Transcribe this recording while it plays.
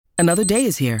Another day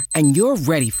is here, and you're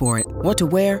ready for it. What to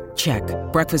wear? Check.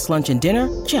 Breakfast, lunch, and dinner?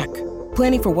 Check.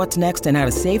 Planning for what's next and how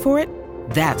to save for it?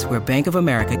 That's where Bank of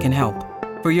America can help.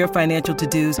 For your financial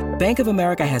to-dos, Bank of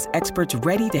America has experts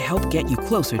ready to help get you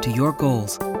closer to your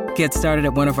goals. Get started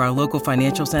at one of our local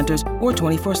financial centers or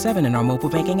 24/7 in our mobile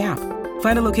banking app.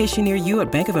 Find a location near you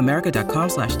at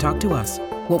bankofamerica.com/talktous.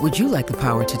 What would you like the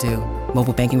power to do?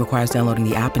 Mobile banking requires downloading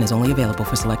the app and is only available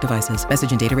for select devices.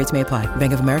 Message and data rates may apply.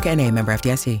 Bank of America N.A., member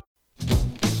FDIC.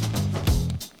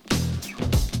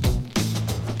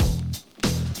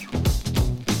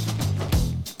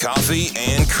 Coffee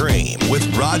and Cream with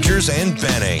Rogers and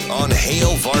Benning on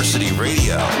Hail Varsity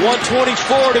Radio.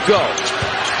 1:24 to go.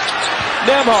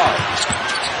 Nembhard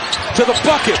to the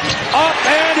bucket. Up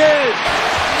and in.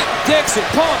 Dixon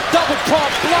pump, double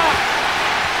pump, block.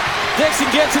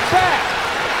 Dixon gets it back.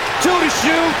 Two to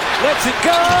shoot. Lets it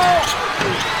go.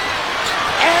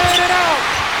 And out.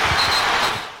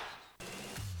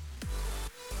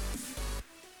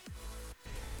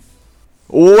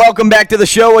 Welcome back to the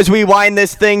show. As we wind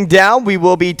this thing down, we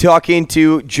will be talking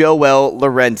to Joel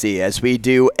Lorenzi, as we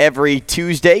do every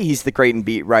Tuesday. He's the Creighton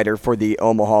beat writer for the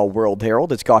Omaha World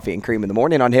Herald. It's Coffee and Cream in the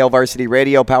morning on Hail Varsity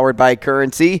Radio, powered by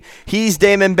Currency. He's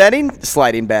Damon Benning,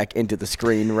 sliding back into the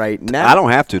screen right now. I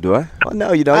don't have to, do I? Oh,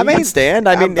 no, you don't. You can stand.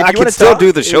 I mean, if I you can want still to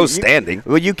do the show standing.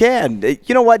 Well, you can.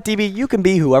 You know what, DB? You can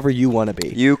be whoever you want to be.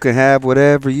 You can have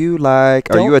whatever you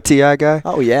like. Are you a TI guy?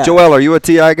 Oh, yeah. Joel, are you a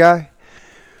TI guy?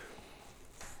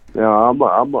 No, I'm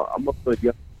a good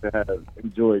young to have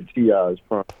enjoyed T.I.'s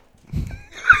prime.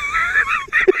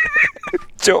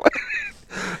 Joel,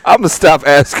 I'm going to stop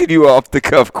asking you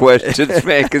off-the-cuff questions,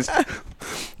 man, because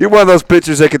you're one of those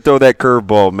pitchers that can throw that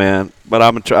curveball, man. But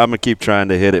I'm gonna keep trying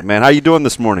to hit it, man. How you doing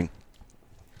this morning?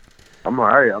 I'm all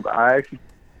right.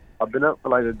 I've been up for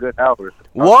like a good hour.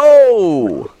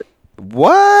 Whoa!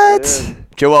 What? Yeah.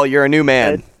 Joel, you're a new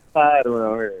man. It's tired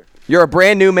around here. You're a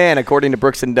brand new man, according to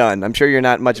Brooks and Dunn. I'm sure you're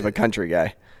not much of a country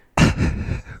guy.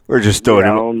 We're just throwing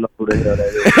I him. don't know who the hell that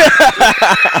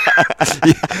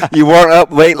is. You weren't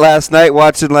up late last night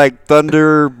watching like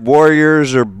Thunder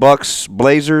Warriors or Bucks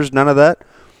Blazers? None of that?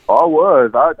 I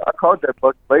was. I caught that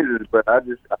Bucks Blazers, but I had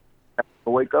to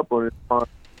wake up on it. I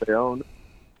don't know.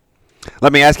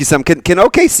 Let me ask you something. Can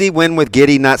OKC win with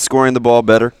Giddey not scoring the ball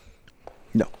better?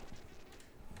 No.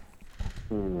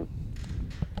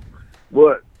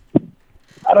 What?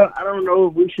 I don't know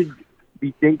if we should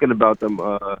be thinking about them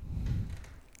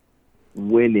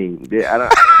winning. I don't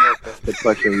know if that's the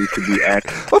question we should be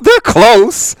asking. Well, they're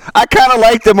close. I kind of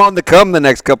like them on the come the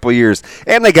next couple of years,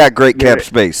 and they got great cap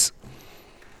space.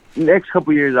 Next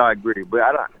couple of years, I agree, but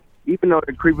I don't. Even though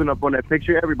they're creeping up on that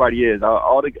picture, everybody is.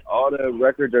 All the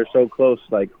records are so close.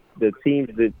 Like the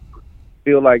teams that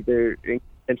feel like they're in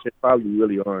contention probably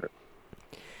really aren't.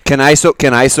 Can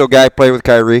ISO guy play with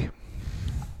Kyrie?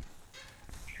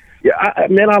 Yeah, I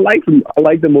like him. I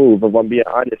like the move. If I'm being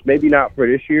honest, maybe not for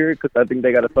this year because I think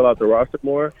they got to fill out the roster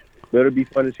more. But it'll be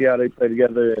fun to see how they play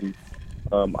together, and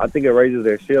I think it raises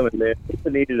their ceiling. Man, he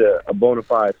needed a bona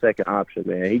fide second option.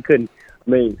 Man, he couldn't. I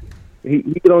mean, he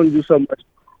could only do so much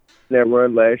in that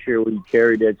run last year when he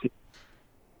carried that team.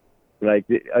 Like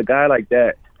a guy like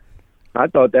that, I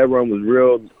thought that run was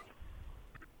real,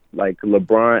 like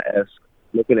LeBron-esque.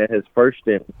 Looking at his first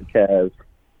stint with the Cavs.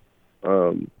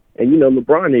 And, you know,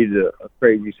 LeBron needed a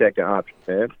crazy second option,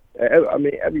 man. I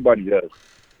mean, everybody does.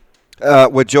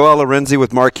 Would Joel Lorenzi,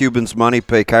 with Mark Cuban's money,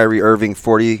 pay Kyrie Irving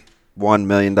 $41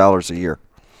 million a year?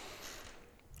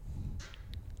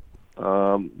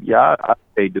 Yeah, I'd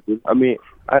say, dude. I mean,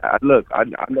 I know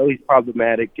he's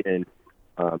problematic and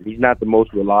he's not the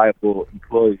most reliable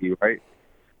employee, right?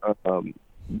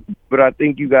 But I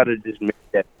think you got to just make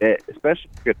that bet, especially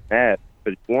if you're mad.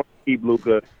 But if you want to keep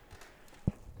Luka,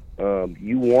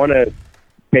 you want to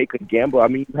take a gamble. I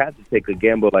mean, you have to take a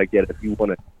gamble like that if you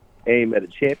want to aim at a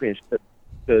championship,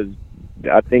 because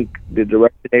I think the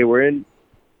direction they were in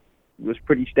was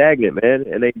pretty stagnant, man.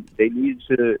 And they needed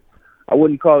to, I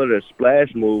wouldn't call it a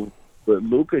splash move, but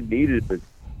Luka needed a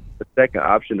second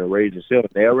option to raise the ceiling.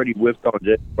 They already whiffed on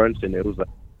Jalen Brunson. It was like,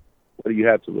 what do you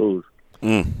have to lose?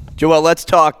 Joel, let's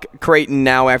talk Creighton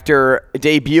now. After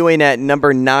debuting at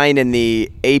number 9 in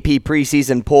the AP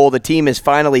preseason poll, the team is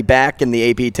finally back in the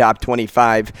AP Top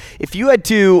 25. If you had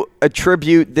to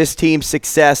attribute this team's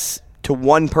success to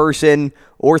one person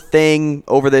or thing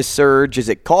over this surge, is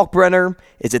it Kalkbrenner?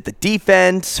 Is it the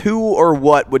defense? Who or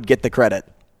what would get the credit?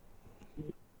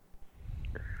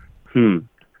 Yeah,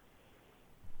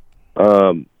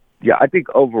 I think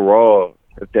overall,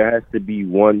 if there has to be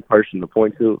one person to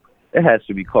point to, it has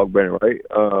to be Kalkbrenner, right?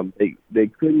 They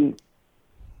couldn't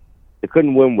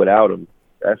win without him.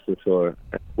 That's for sure.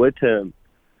 With him,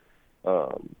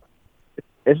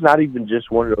 it's not even just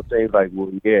one of those things like,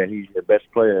 well, yeah, he's your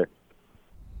best player.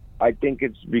 I think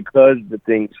it's because the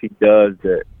things he does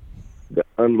that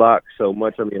unlock so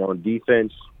much. I mean, on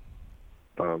defense,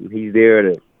 he's there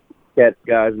to catch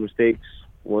guys' mistakes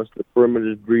once the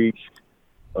perimeter is breached.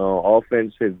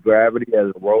 Offense, his gravity as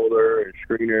a roller and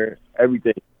screener,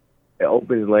 everything. It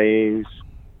opens lanes.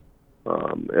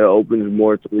 It opens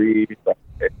more threes.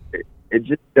 It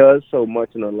just does so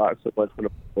much and unlocks so much for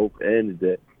both ends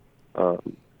that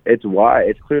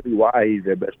it's clearly why he's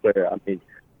their best player. I mean,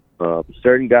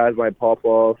 certain guys might pop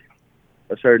off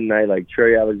a certain night, like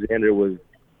Trey Alexander was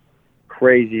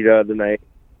crazy the other night.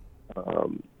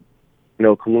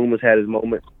 Kaluma's had his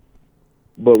moments.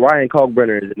 But Ryan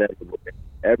Kalkbrenner is inevitable.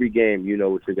 Every game, you know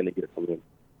what you're going to get from him.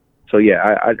 So, yeah,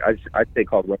 I'd say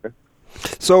Kalkbrenner.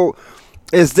 So,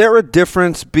 is there a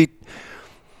difference?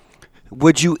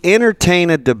 Would you entertain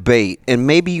a debate, and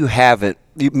maybe you haven't,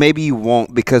 maybe you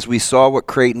won't because we saw what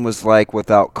Creighton was like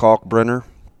without Kalkbrenner,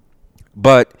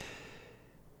 but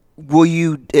would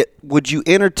you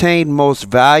entertain most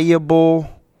valuable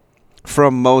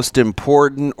from most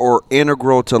important or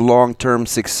integral to long-term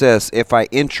success if I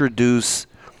introduce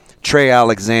Trey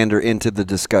Alexander into the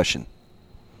discussion?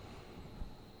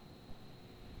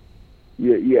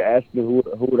 You're asking who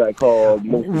would I call?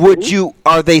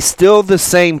 Are they still the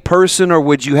same person, or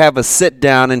would you have a sit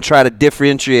down and try to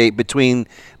differentiate between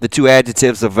the two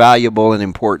adjectives of valuable and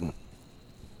important?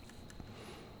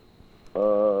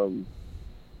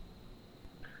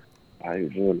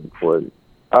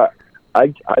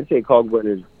 I'd say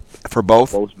Kalkbrenner is for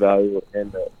both most valuable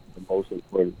and the most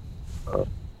important.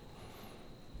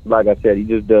 Like I said, he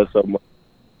just does so much.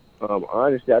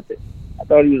 Honestly, I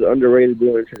thought he was underrated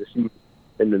going into the season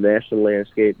in the national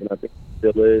landscape, and I think he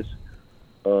still is.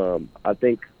 I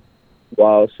think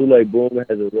while Sule Boom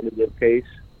has a really good case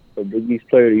for Big East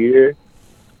Player of the Year,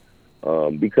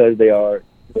 because they are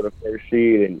for the first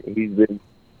seed and he's been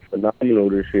phenomenal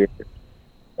this year,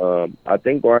 I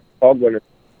think Ryan Kalkbrenner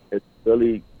is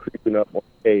really creeping up on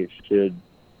the case, should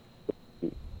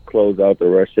close out the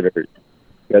rest of their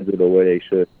schedule the way they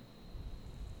should.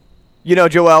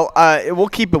 Joel, we'll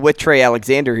keep it with Trey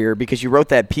Alexander here because you wrote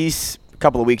that piece a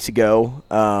couple of weeks ago,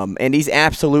 and he's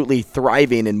absolutely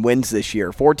thriving in wins this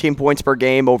year. 14 points per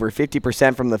game, over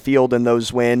 50% from the field in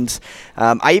those wins.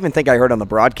 I even think I heard on the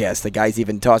broadcast the guys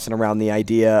even tossing around the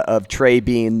idea of Trey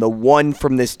being the one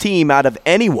from this team out of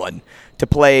anyone to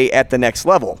play at the next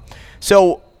level.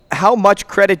 So how much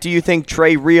credit do you think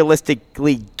Trey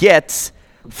realistically gets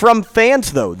from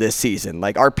fans, though, this season?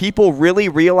 Like, are people really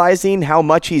realizing how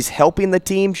much he's helping the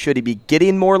team? Should he be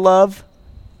getting more love?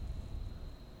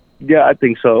 Yeah, I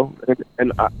think so.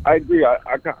 And I agree. I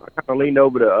kind of leaned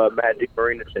over to Matt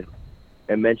DeMarinis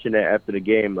and mentioned that after the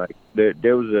game. Like,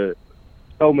 there was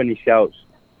so many shouts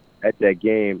at that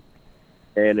game.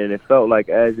 And then it felt like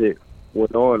as it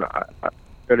went on,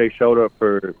 they showed up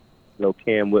for,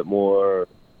 Cam Whitmore,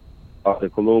 Arthur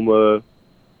Kaluma,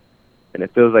 and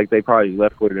it feels like they probably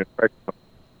left with an impression of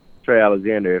Trey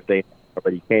Alexander if they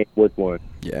already came with one.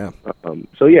 Yeah.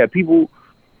 So, yeah, people,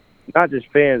 not just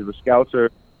fans, but scouts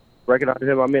are recognizing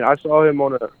him. I mean, I saw him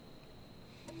on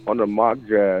a mock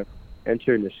draft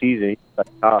entering the season. He's like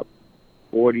top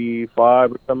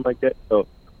 45 or something like that. So,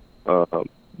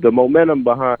 the momentum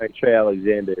behind Trey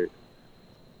Alexander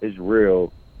is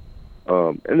real.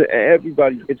 And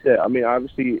everybody gets that. I mean,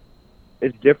 obviously,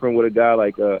 it's different with a guy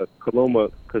like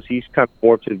Kaluma because he's kind of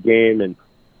more to the game, and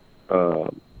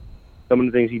some of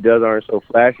the things he does aren't so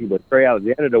flashy. But Trey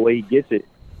Alexander, the way he gets it,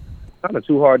 kind of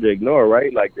too hard to ignore,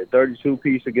 right? Like the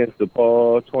 32-piece against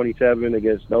DePaul, 27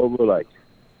 against Nova. Like,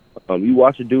 you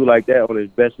watch a dude like that on his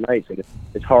best nights, and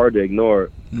it's hard to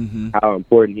ignore how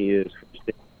important he is.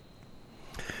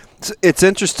 It's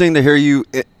interesting to hear you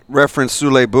reference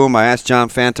Sule Boom. I asked John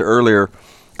Fanta earlier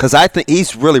because I think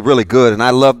he's really, really good, and I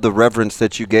love the reverence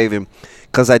that you gave him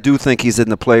because I do think he's in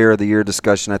the Player of the Year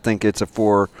discussion. I think it's a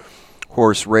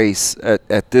 4-horse race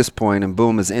at this point, and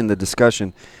Boom is in the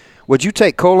discussion. Would you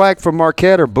take Kolak from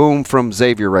Marquette or Boom from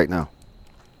Xavier right now?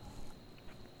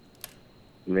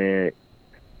 Man,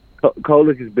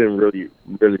 Kolak has been really,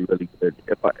 really, really good.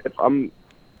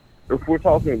 If we're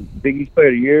talking Big East Player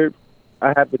of the Year,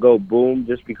 I have to go Boom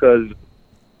just because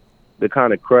the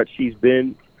kind of crutch he's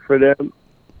been for them.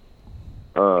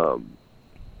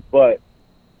 But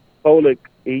Kolak,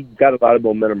 he got a lot of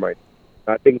momentum right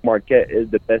now. I think Marquette is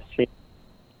the best team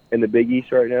in the Big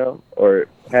East right now, or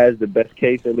has the best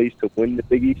case at least to win the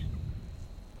Big East.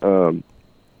 And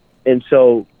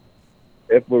so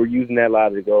if we're using that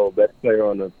line to go best player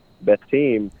on the best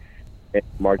team, and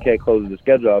Marquette closes the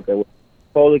schedule out there,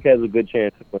 Pollock has a good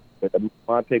chance, but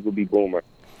my pick would be Boomer.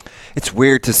 It's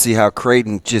weird to see how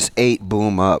Creighton just ate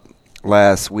Boom up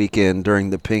last weekend during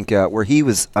the pink out, where he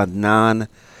was a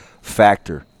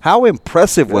non-factor. How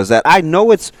impressive was that? I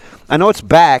know it's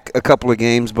back a couple of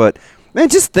games, but man,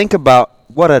 just think about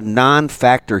what a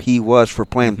non-factor he was for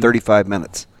playing 35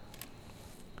 minutes.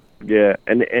 Yeah,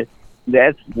 and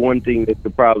that's one thing that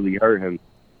could probably hurt him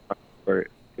for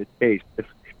his case if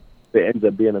it ends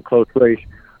up being a close race.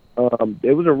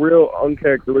 It was a real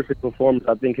uncharacteristic performance.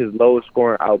 I think his lowest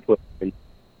scoring output in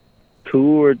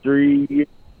 2 or 3 years,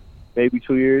 maybe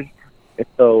 2 years. And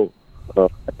so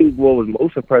I think what was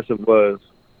most impressive was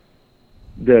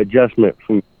the adjustment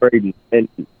from Creighton and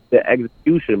the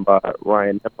execution by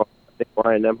Ryan Nembhard. I think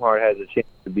Ryan Nembhard has a chance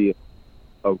to be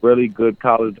a really good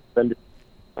college defender.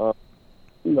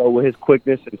 With his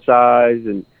quickness and size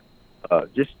and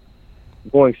just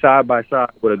going side by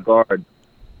side with a guard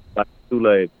like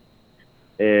Tule.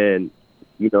 And,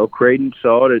 Creighton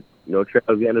saw that, Trey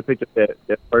Alexander picked up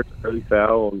that first early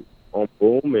foul on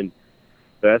Boom, and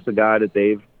that's a guy that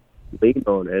they've leaned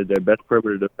on as their best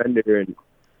perimeter defender. And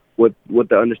what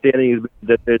the understanding is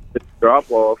that there's a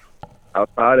drop-off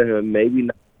outside of him, maybe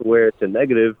not to where it's a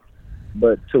negative,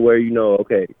 but to where,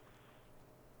 okay,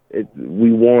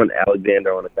 we want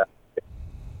Alexander on the guy.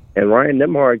 And Ryan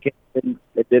Nembhard came in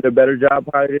and did a better job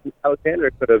probably than Alexander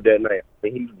could have that night. I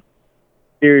mean, he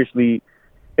seriously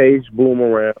chased Boom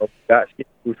around, got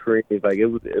through screens. Like, it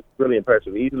was really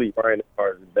impressive. Easily Ryan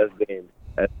Nembhard's best game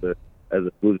as a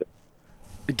loser.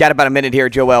 Got about a minute here,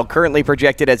 Joel. Currently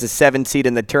projected as a 7 seed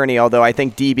in the tourney, although I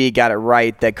think DB got it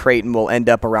right that Creighton will end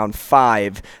up around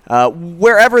 5.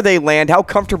 Wherever they land, how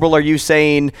comfortable are you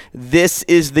saying this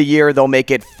is the year they'll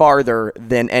make it farther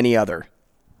than any other?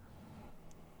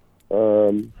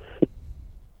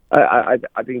 I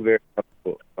think very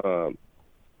comfortable.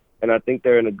 And I think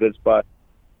they're in a good spot.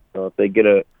 If they get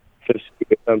a 5th seed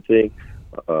or something,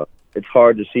 it's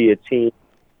hard to see a team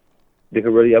that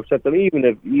can really upset them, even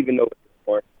though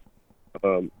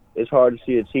it's hard to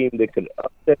see a team that could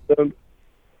upset them,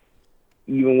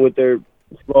 even with their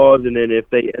flaws. And then if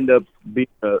they end up being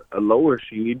a lower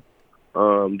seed,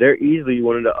 they're easily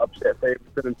one of the upset favorites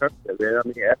in the tournament. Man, I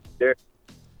mean,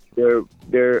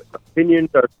 their opinions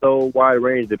are so wide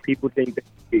range that people think they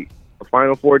could be a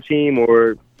Final Four team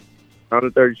or on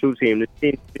the 32 team. This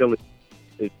team still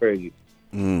is crazy.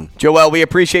 Joel, we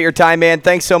appreciate your time, man.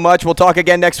 Thanks so much. We'll talk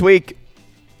again next week.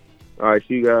 All right,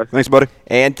 see you guys. Thanks, buddy.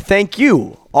 And thank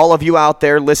you, all of you out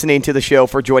there listening to the show,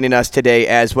 for joining us today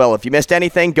as well. If you missed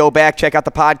anything, go back, check out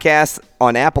the podcast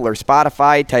on Apple or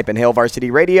Spotify. Type in Hail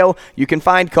Varsity Radio. You can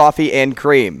find Coffee and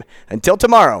Cream. Until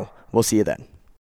tomorrow, we'll see you then.